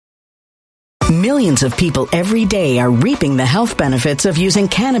Millions of people every day are reaping the health benefits of using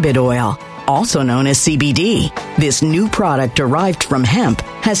cannabis oil, also known as CBD. This new product derived from hemp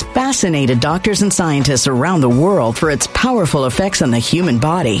has fascinated doctors and scientists around the world for its powerful effects on the human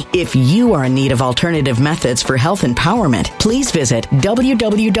body. If you are in need of alternative methods for health empowerment, please visit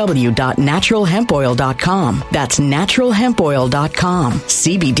www.naturalhempoil.com. That's naturalhempoil.com.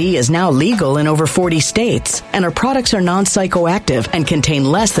 CBD is now legal in over 40 states, and our products are non-psychoactive and contain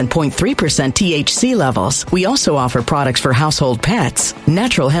less than 0.3% THC levels. We also offer products for household pets.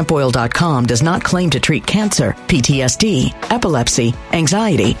 Naturalhempoil.com does not claim to treat cancer, PTSD, epilepsy,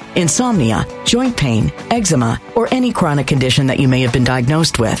 anxiety, insomnia, joint pain, eczema, or any chronic condition that you may have been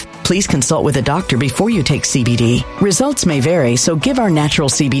diagnosed with. Please consult with a doctor before you take CBD. Results may vary, so give our natural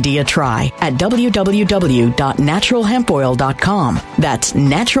CBD a try at www.naturalhempoil.com. That's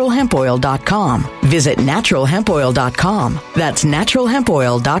naturalhempoil.com. Visit naturalhempoil.com. That's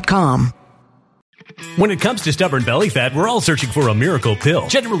naturalhempoil.com. When it comes to stubborn belly fat, we're all searching for a miracle pill.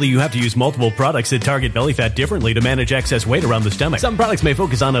 Generally, you have to use multiple products that target belly fat differently to manage excess weight around the stomach. Some products may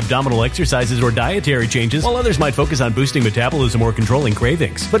focus on abdominal exercises or dietary changes, while others might focus on boosting metabolism or controlling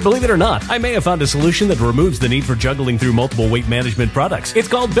cravings. But believe it or not, I may have found a solution that removes the need for juggling through multiple weight management products. It's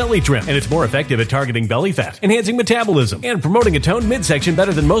called Belly Trim, and it's more effective at targeting belly fat, enhancing metabolism, and promoting a toned midsection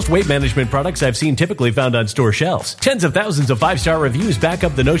better than most weight management products I've seen typically found on store shelves. Tens of thousands of 5-star reviews back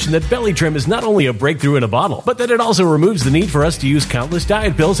up the notion that Belly Trim is not only a breakthrough in a bottle, but that it also removes the need for us to use countless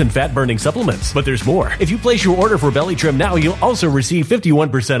diet pills and fat-burning supplements. But there's more. If you place your order for Belly Trim now, you'll also receive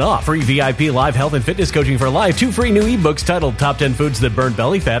 51% off, free VIP live health and fitness coaching for life, 2 free new ebooks titled Top 10 Foods That Burn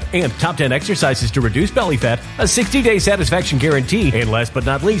Belly Fat and Top 10 Exercises to Reduce Belly Fat, a 60-day satisfaction guarantee, and last but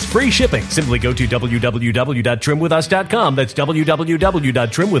not least, free shipping. Simply go to www.trimwithus.com. That's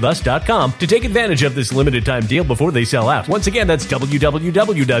www.trimwithus.com to take advantage of this limited time deal before they sell out. Once again, that's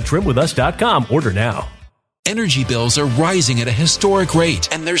www.trimwithus.com. Order now. Energy bills are rising at a historic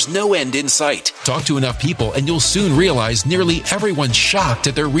rate, and there's no end in sight. Talk to enough people, and you'll soon realize nearly everyone's shocked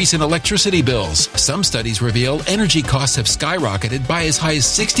at their recent electricity bills. Some studies reveal energy costs have skyrocketed by as high as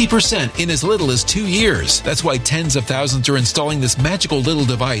 60% in as little as 2 years. That's why tens of thousands are installing this magical little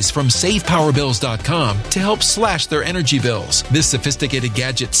device from SavePowerBills.com to help slash their energy bills. This sophisticated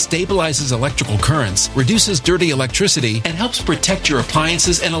gadget stabilizes electrical currents, reduces dirty electricity, and helps protect your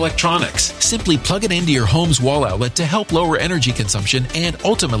appliances and electronics. Simply plug it into your home's wall outlet to help lower energy consumption and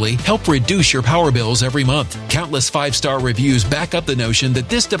ultimately help reduce your power bills every month. Countless 5-star reviews back up the notion that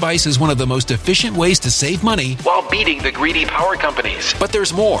this device is one of the most efficient ways to save money while beating the greedy power companies. But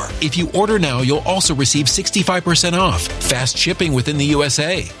there's more. If you order now, you'll also receive 65% off, fast shipping within the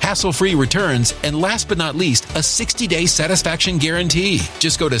USA, hassle-free returns, and last but not least, a 60-day satisfaction guarantee.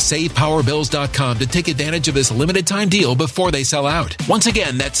 Just go to SavePowerBills.com to take advantage of this limited time deal before they sell out. Once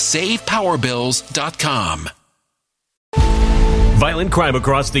again, that's SavePowerBills.com. Violent crime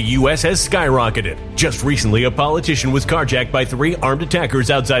across the U.S. has skyrocketed. Just recently, a politician was carjacked by 3 armed attackers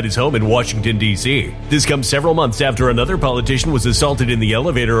outside his home in Washington, D.C. This comes several months after another politician was assaulted in the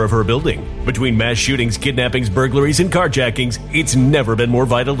elevator of her building. Between mass shootings, kidnappings, burglaries, and carjackings, it's never been more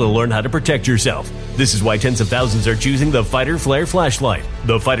vital to learn how to protect yourself. This is why tens of thousands are choosing the Fighter Flare flashlight.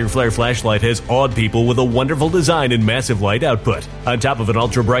 The Fighter Flare flashlight has awed people with a wonderful design and massive light output. On top of an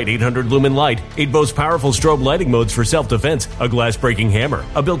ultra-bright 800-lumen light, it boasts powerful strobe lighting modes for self-defense, a glass-breaking hammer,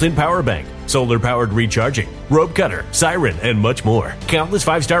 a built-in power bank, solar-powered recharging, rope cutter, siren, and much more. Countless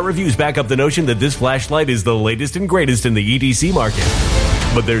 5-star reviews back up the notion that this flashlight is the latest and greatest in the EDC market.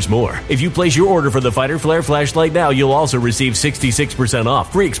 But there's more. If you place your order for the Fighter Flare flashlight now, you'll also receive 66%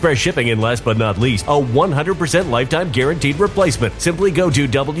 off, free express shipping, and last but not least, a 100% lifetime guaranteed replacement. Simply go to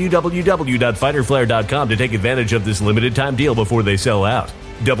www.fighterflare.com to take advantage of this limited time deal before they sell out.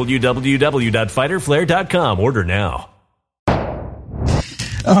 www.fighterflare.com. Order now.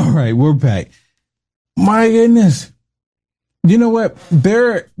 All right, we're back. My goodness. You know what?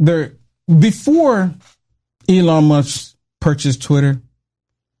 Before Elon Musk purchased Twitter,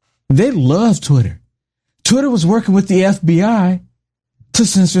 they loved Twitter. Twitter was working with the FBI to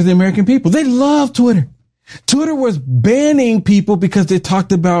censor the American people. They loved Twitter. Twitter was banning people because they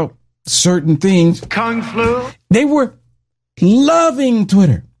talked about certain things. Kung flu. They were loving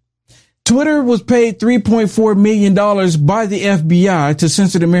Twitter. Twitter was paid $3.4 million by the FBI to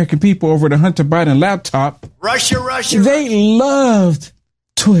censor the American people over the Hunter Biden laptop. Russia. They loved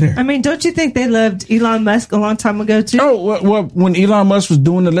Twitter. I mean, don't you think they loved Elon Musk a long time ago, too? Oh, well, when Elon Musk was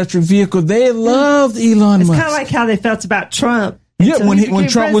doing the electric vehicle, they loved Elon Musk. It's kind of like how they felt about Trump. Yeah, when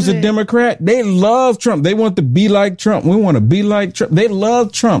Trump was a Democrat, they loved Trump. They want to be like Trump. We want to be like Trump. They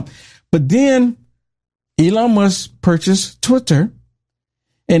loved Trump. But then Elon Musk purchased Twitter.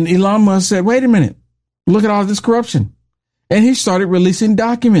 And Elon Musk said, wait a minute, look at all this corruption. And he started releasing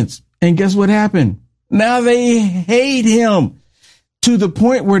documents. And guess what happened? Now they hate him to the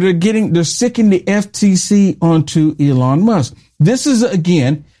point where they're sicking the FTC onto Elon Musk. This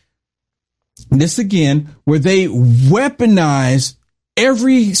again, where they weaponize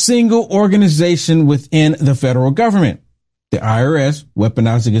every single organization within the federal government. The IRS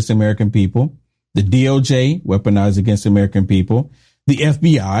weaponized against the American people. The DOJ weaponized against the American people. The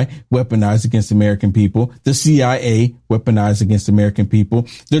FBI weaponized against the American people. The CIA weaponized against the American people.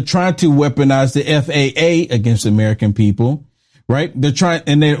 They're trying to weaponize the FAA against the American people, right? Now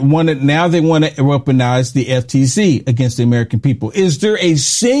they want to weaponize the FTC against the American people. Is there a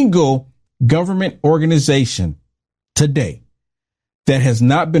single government organization today that has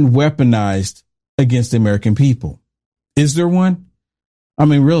not been weaponized against the American people? Is there one? I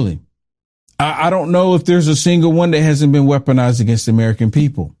mean, really? I don't know if there's a single one that hasn't been weaponized against the American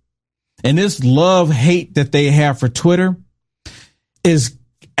people. And this love-hate that they have for Twitter is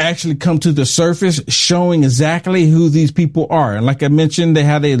actually come to the surface, showing exactly who these people are. And like I mentioned,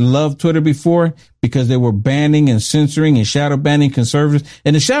 how they loved Twitter before because they were banning and censoring and shadow banning conservatives.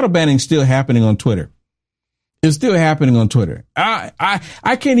 And the shadow banning is still happening on Twitter. It's still happening on Twitter.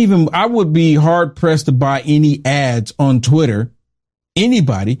 I would be hard pressed to buy any ads on Twitter,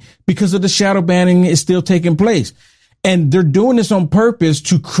 anybody, because of the shadow banning is still taking place. And they're doing this on purpose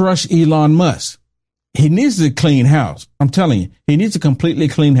to crush Elon Musk. He needs to clean house. I'm telling you, he needs to completely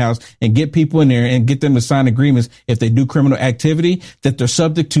clean house and get people in there and get them to sign agreements if they do criminal activity that they're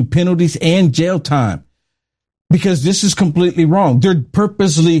subject to penalties and jail time. Because this is completely wrong. They're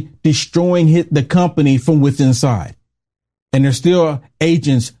purposely destroying the company from within inside. And they're still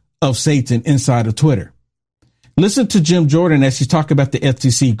agents of Satan inside of Twitter. Listen to Jim Jordan as he's talking about the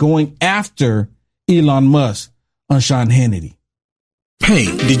FTC going after Elon Musk on Sean Hannity. Hey,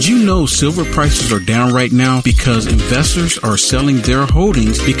 did you know silver prices are down right now because investors are selling their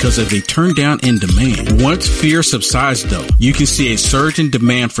holdings because of a turn down in demand? Once fear subsides, though, you can see a surge in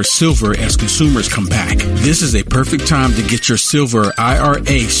demand for silver as consumers come back. This is a perfect time to get your silver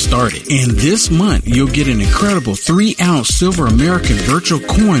IRA started. And this month, you'll get an incredible 3-ounce silver American virtual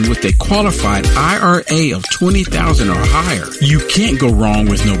coin with a qualified IRA of $20,000 or higher. You can't go wrong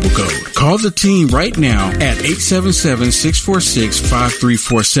with Noble Gold. Call the team right now at 877-646-5347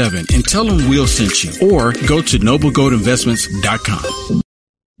 and tell them we'll send you, or go to noblegoldinvestments.com.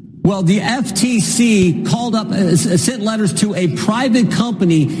 Well, the FTC sent letters to a private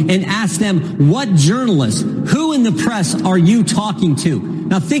company and asked them, what journalists, who in the press are you talking to?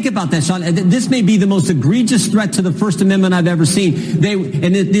 Now think about that, Sean. This may be the most egregious threat to the First Amendment I've ever seen.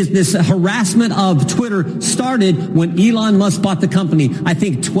 This harassment of Twitter started when Elon Musk bought the company. I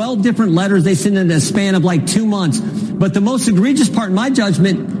think 12 different letters they sent in a span of like 2 months. But the most egregious part, in my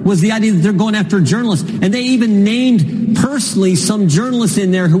judgment, was the idea that they're going after journalists. And they even named personally some journalists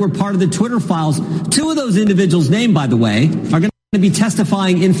in there who were part of the Twitter files. 2 of those individuals named, by the way, are going to be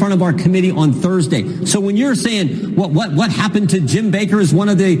testifying in front of our committee on Thursday. So when you're saying what happened to Jim Baker is one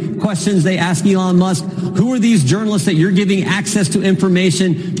of the questions they ask Elon Musk. Who are these journalists that you're giving access to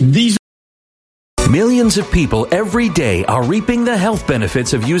information? These Millions of people every day are reaping the health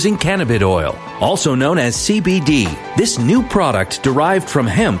benefits of using cannabis oil, also known as CBD. This new product derived from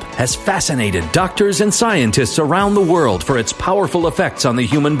hemp has fascinated doctors and scientists around the world for its powerful effects on the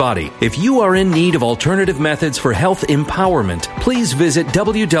human body. If you are in need of alternative methods for health empowerment, please visit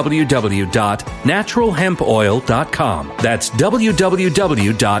www.naturalhempoil.com. That's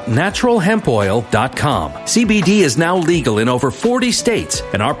www.naturalhempoil.com. CBD is now legal in over 40 states,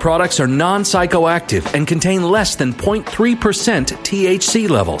 and our products are non-psychoactive and contain less than 0.3% THC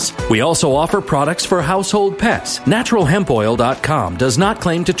levels. We also offer products for household pets. NaturalHempOil.com does not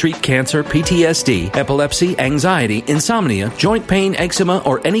claim to treat cancer, PTSD, epilepsy, anxiety, insomnia, joint pain, eczema,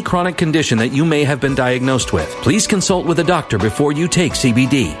 or any chronic condition that you may have been diagnosed with. Please consult with a doctor before you take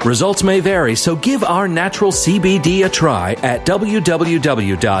CBD. Results may vary, so give our natural CBD a try at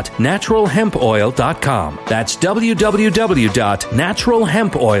www.naturalhempoil.com. That's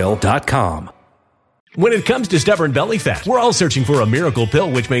www.naturalhempoil.com. When it comes to stubborn belly fat, we're all searching for a miracle pill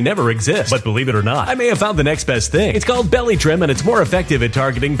which may never exist. But believe it or not, I may have found the next best thing. It's called Belly Trim, and it's more effective at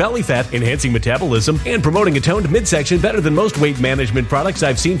targeting belly fat, enhancing metabolism, and promoting a toned midsection better than most weight management products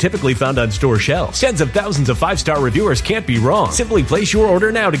I've seen typically found on store shelves. Tens of thousands of 5-star reviewers can't be wrong. Simply place your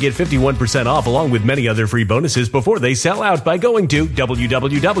order now to get 51% off along with many other free bonuses before they sell out by going to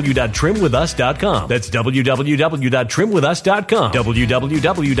www.trimwithus.com. That's www.trimwithus.com.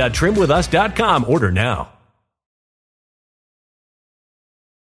 www.trimwithus.com. Order now.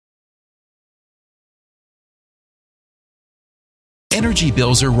 Energy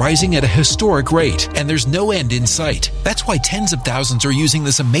bills are rising at a historic rate, and there's no end in sight. That's why tens of thousands are using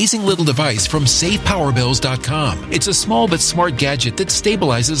this amazing little device from SavePowerBills.com. It's a small but smart gadget that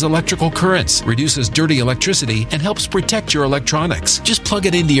stabilizes electrical currents, reduces dirty electricity, and helps protect your electronics. Just plug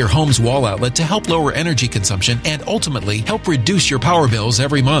it into your home's wall outlet to help lower energy consumption and ultimately help reduce your power bills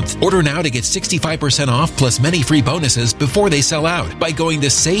every month. Order now to get 65% off plus many free bonuses before they sell out by going to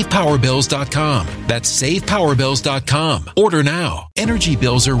SavePowerBills.com. That's SavePowerBills.com. Order now. Energy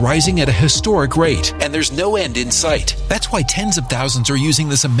bills are rising at a historic rate, and there's no end in sight. That's why tens of thousands are using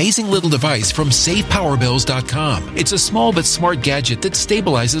this amazing little device from SavePowerBills.com. It's a small but smart gadget that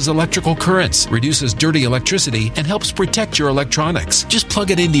stabilizes electrical currents, reduces dirty electricity, and helps protect your electronics. Just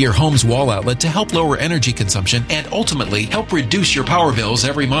plug it into your home's wall outlet to help lower energy consumption and ultimately help reduce your power bills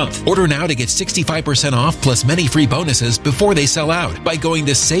every month. Order now to get 65% off plus many free bonuses before they sell out by going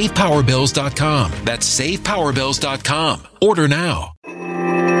to SavePowerBills.com. That's SavePowerBills.com. Order now.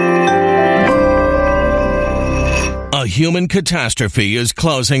 A human catastrophe is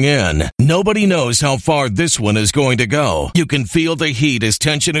closing in. Nobody knows how far this one is going to go. You can feel the heat as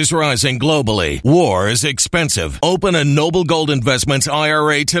tension is rising globally. War is expensive. Open a Noble Gold Investments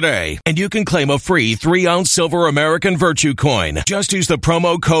IRA today, and you can claim a free 3-ounce silver American Virtue coin. Just use the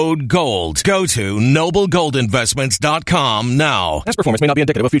promo code GOLD. Go to noblegoldinvestments.com now. Past performance may not be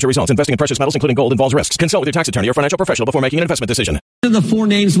indicative of future results. Investing in precious metals, including gold, involves risks. Consult with your tax attorney or financial professional before making an investment decision. Of the 4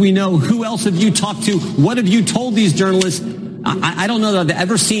 names we know, who else have you talked to? What have you told these journalists? I don't know that I've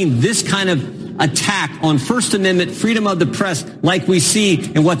ever seen this kind of attack on First Amendment freedom of the press like we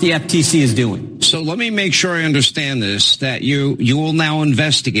see in what the FTC is doing. So let me make sure I understand this, that you will now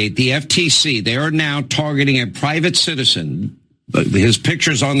investigate the FTC. They are now targeting a private citizen. His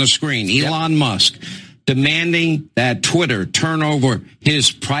picture's on the screen, Elon Musk, demanding that Twitter turn over his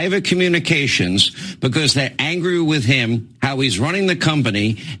private communications because they're angry with him, how he's running the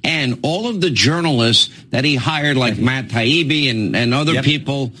company, and all of the journalists that he hired, like Matt Taibbi and other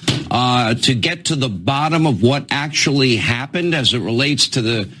people, to get to the bottom of what actually happened as it relates to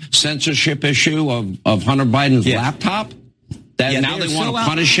the censorship issue of Hunter Biden's laptop. That now they want to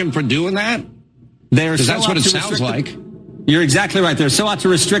punish him for doing that? Because that's what it sounds like. You're exactly right. They're so out to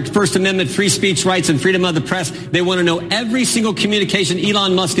restrict First Amendment free speech rights and freedom of the press. They want to know every single communication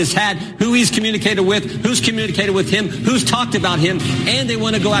Elon Musk has had, who he's communicated with, who's communicated with him, who's talked about him, and they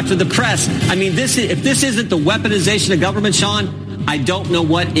want to go after the press. I mean, if this isn't the weaponization of government, Sean, I don't know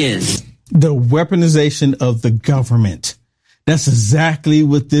what is. The weaponization of the government. That's exactly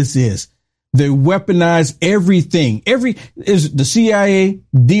what this is. They weaponize everything. Is the CIA,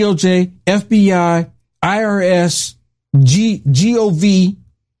 DOJ, FBI, IRS, GOV,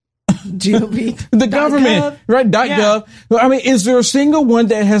 the government, .gov. Right? .gov. I mean, is there a single one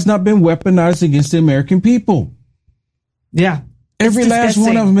that has not been weaponized against the American people? Yeah. Every last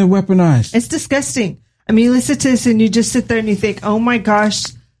one of them been weaponized. It's disgusting. I mean, you listen to this and you just sit there and you think, oh my gosh,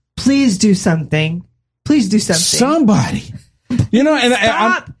 please do something. Please do something. Somebody. You know, and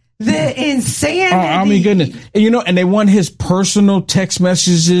stop the insanity. I mean, goodness. And they want his personal text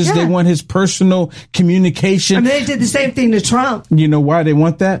messages. Yeah. They want his personal communication. I mean, they did the same thing to Trump. You know why they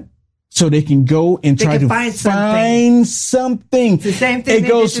want that? So they can go and try to find something. It's the same thing they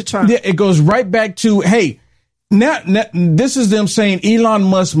did to Trump. It goes right back to, hey, now this is them saying Elon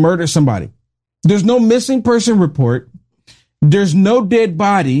Musk murdered somebody. There's no missing person report. There's no dead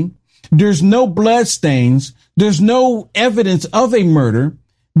body. There's no blood stains. There's no evidence of a murder.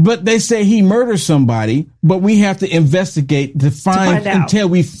 But they say he murdered somebody, but we have to investigate to find until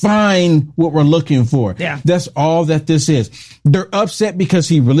we find what we're looking for. Yeah. That's all that this is. They're upset because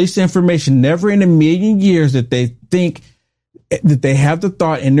he released information. Never in a million years that they think that they have the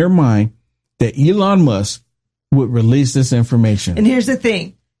thought in their mind that Elon Musk would release this information. And here's the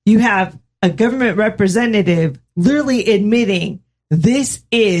thing. You have a government representative literally admitting this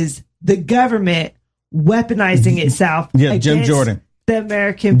is the government weaponizing itself. Yeah, Jim Jordan. The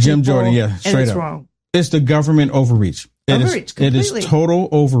American people. Jim Jordan, yeah, straight up. Wrong. It's the government overreach. It is total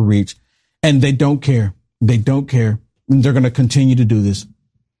overreach, and they don't care. They don't care. They're going to continue to do this.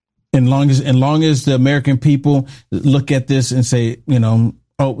 As long as the American people look at this and say,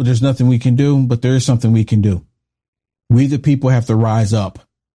 oh, there's nothing we can do, but there is something we can do. We, the people, have to rise up.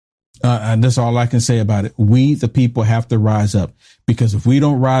 And that's all I can say about it. We, the people, have to rise up, because if we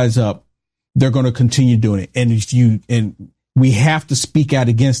don't rise up, they're going to continue doing it. And we have to speak out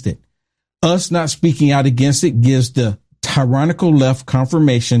against it. Us not speaking out against it gives the tyrannical left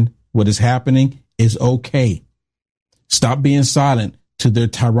confirmation what is happening is okay. Stop being silent to their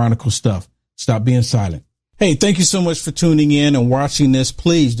tyrannical stuff. Stop being silent. Hey, thank you so much for tuning in and watching this.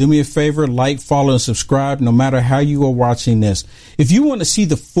 Please do me a favor, like, follow, and subscribe no matter how you are watching this. If you want to see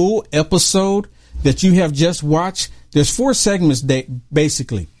the full episode that you have just watched, there's 4 segments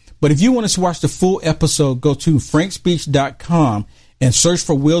basically. But if you want to watch the full episode, go to frankspeech.com and search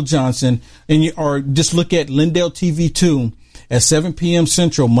for Will Johnson, or just look at Lindell TV 2 at 7 p.m.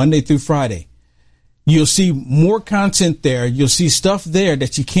 Central, Monday through Friday. You'll see more content there. You'll see stuff there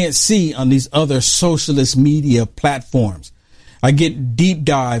that you can't see on these other socialist media platforms. I get deep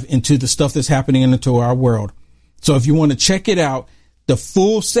dive into the stuff that's happening into our world. So if you want to check it out, the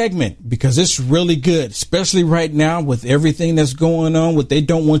full segment, because it's really good, especially right now with everything that's going on, what they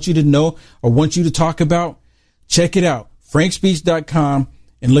don't want you to know or want you to talk about, check it out. frankspeech.com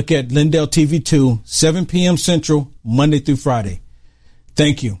and look at Lindell TV 2, 7 p.m. Central, Monday through Friday.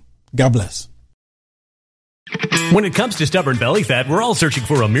 Thank you. God bless. When it comes to stubborn belly fat, we're all searching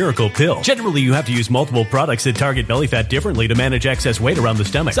for a miracle pill. Generally, you have to use multiple products that target belly fat differently to manage excess weight around the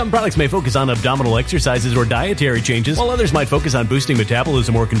stomach. Some products may focus on abdominal exercises or dietary changes, while others might focus on boosting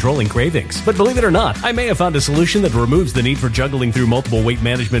metabolism or controlling cravings. But believe it or not, I may have found a solution that removes the need for juggling through multiple weight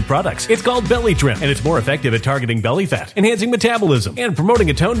management products. It's called Belly Trim, and it's more effective at targeting belly fat, enhancing metabolism, and promoting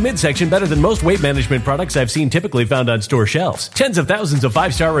a toned midsection better than most weight management products I've seen typically found on store shelves. Tens of thousands of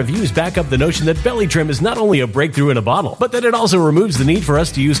 5-star reviews back up the notion that Belly Trim is not only a breakthrough in a bottle, but that it also removes the need for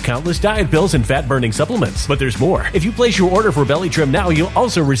us to use countless diet pills and fat-burning supplements. But there's more. If you place your order for Belly Trim now, you'll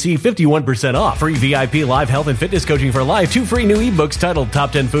also receive 51% off, free VIP live health and fitness coaching for life, 2 free new ebooks titled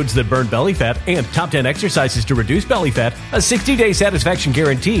Top 10 Foods That Burn Belly Fat and Top 10 Exercises to Reduce Belly Fat, a 60-day satisfaction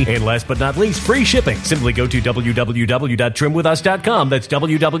guarantee, and last but not least, free shipping. Simply go to www.trimwithus.com. That's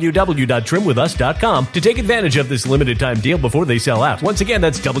www.trimwithus.com to take advantage of this limited time deal before they sell out. Once again,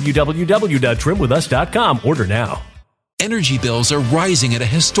 that's www.trimwithus.com. Order now. Energy bills are rising at a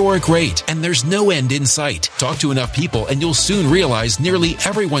historic rate, and there's no end in sight. Talk to enough people, and you'll soon realize nearly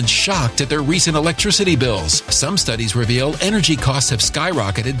everyone's shocked at their recent electricity bills. Some studies reveal energy costs have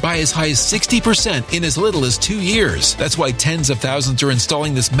skyrocketed by as high as 60% in as little as 2 years. That's why tens of thousands are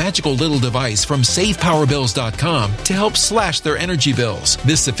installing this magical little device from SavePowerBills.com to help slash their energy bills.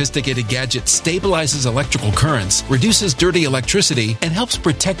 This sophisticated gadget stabilizes electrical currents, reduces dirty electricity, and helps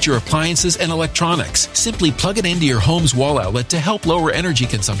protect your appliances and electronics. Simply plug it into your home's wall outlet to help lower energy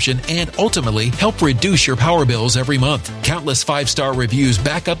consumption and ultimately help reduce your power bills every month. Countless 5-star reviews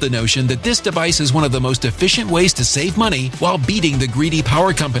back up the notion that this device is one of the most efficient ways to save money while beating the greedy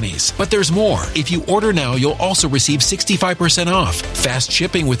power companies. But there's more. If you order now, you'll also receive 65% off, fast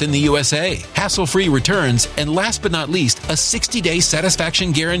shipping within the USA, hassle-free returns, and last but not least, a 60-day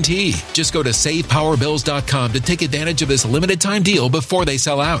satisfaction guarantee. Just go to SavePowerBills.com to take advantage of this limited time deal before they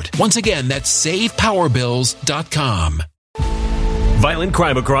sell out. Once again, that's SavePowerBills.com. Violent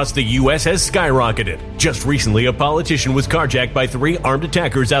crime across the U.S. has skyrocketed. Just recently, a politician was carjacked by 3 armed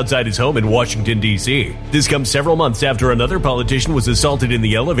attackers outside his home in Washington, D.C. This comes several months after another politician was assaulted in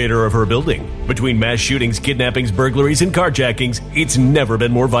the elevator of her building. Between mass shootings, kidnappings, burglaries, and carjackings, it's never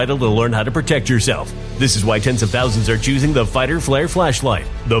been more vital to learn how to protect yourself. This is why tens of thousands are choosing the Fighter Flare flashlight.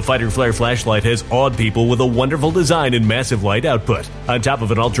 The Fighter Flare flashlight has awed people with a wonderful design and massive light output. On top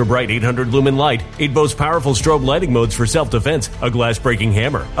of an ultra-bright 800-lumen light, it boasts powerful strobe lighting modes for self-defense, a glass-breaking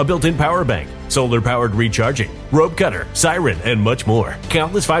hammer, a built-in power bank, solar-powered recharging, rope cutter, siren, and much more.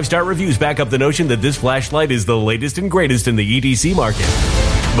 Countless 5-star reviews back up the notion that this flashlight is the latest and greatest in the EDC market.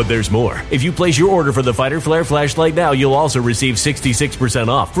 But there's more. If you place your order for the Fighter Flare flashlight now, you'll also receive 66%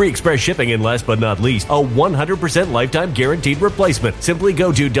 off, free express shipping, and last but not least, a 100% lifetime guaranteed replacement. Simply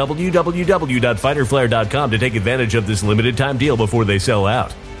go to www.fighterflare.com to take advantage of this limited time deal before they sell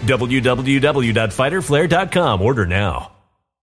out. www.fighterflare.com. Order now.